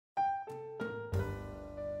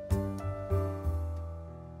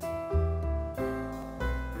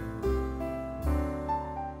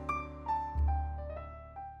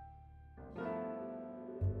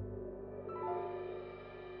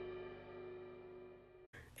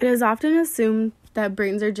It is often assumed that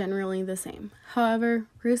brains are generally the same. However,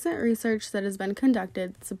 recent research that has been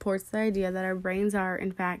conducted supports the idea that our brains are,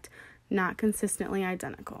 in fact, not consistently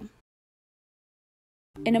identical.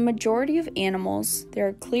 In a majority of animals, there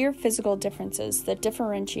are clear physical differences that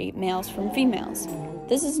differentiate males from females.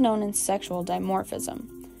 This is known as sexual dimorphism.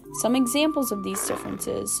 Some examples of these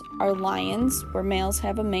differences are lions, where males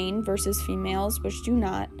have a mane versus females which do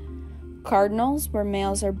not, cardinals, where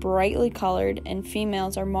males are brightly colored and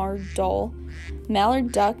females are more dull,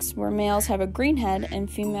 mallard ducks, where males have a green head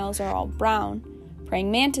and females are all brown,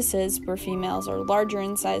 praying mantises, where females are larger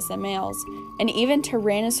in size than males, and even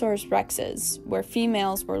Tyrannosaurus rexes, where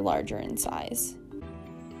females were larger in size.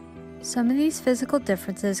 Some of these physical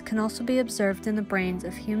differences can also be observed in the brains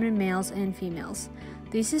of human males and females.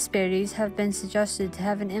 These disparities have been suggested to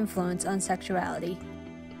have an influence on sexuality.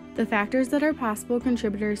 The factors that are possible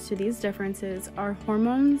contributors to these differences are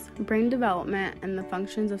hormones, brain development, and the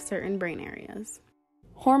functions of certain brain areas.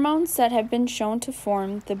 Hormones that have been shown to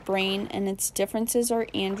form the brain and its differences are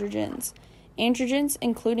androgens. Androgens,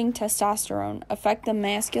 including testosterone, affect the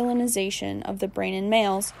masculinization of the brain in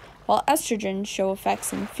males, while estrogens show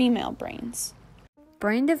effects in female brains.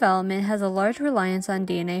 Brain development has a large reliance on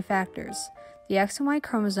DNA factors. The X and Y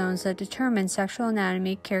chromosomes that determine sexual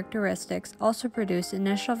anatomy characteristics also produce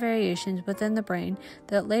initial variations within the brain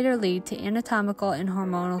that later lead to anatomical and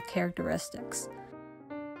hormonal characteristics.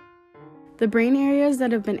 The brain areas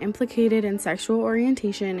that have been implicated in sexual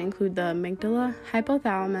orientation include the amygdala,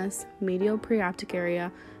 hypothalamus, medial preoptic area,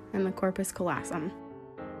 and the corpus callosum.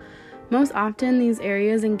 Most often, these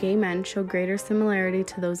areas in gay men show greater similarity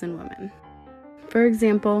to those in women. For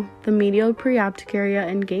example, the medial preoptic area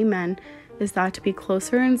in gay men is thought to be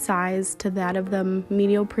closer in size to that of the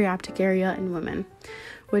medial preoptic area in women,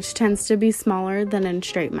 which tends to be smaller than in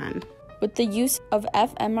straight men. With the use of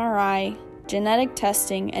fMRI, genetic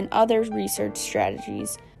testing, and other research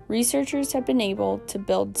strategies, researchers have been able to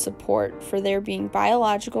build support for there being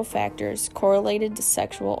biological factors correlated to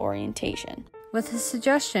sexual orientation. With the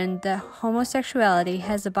suggestion that homosexuality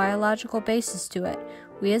has a biological basis to it,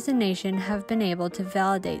 we as a nation have been able to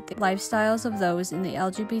validate the lifestyles of those in the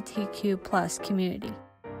LGBTQ+ community.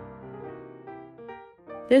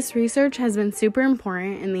 This research has been super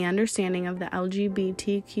important in the understanding of the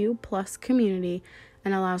LGBTQ+ community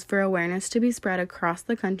and allows for awareness to be spread across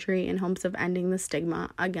the country in hopes of ending the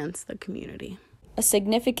stigma against the community. A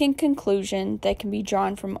significant conclusion that can be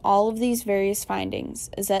drawn from all of these various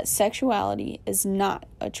findings is that sexuality is not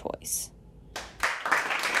a choice.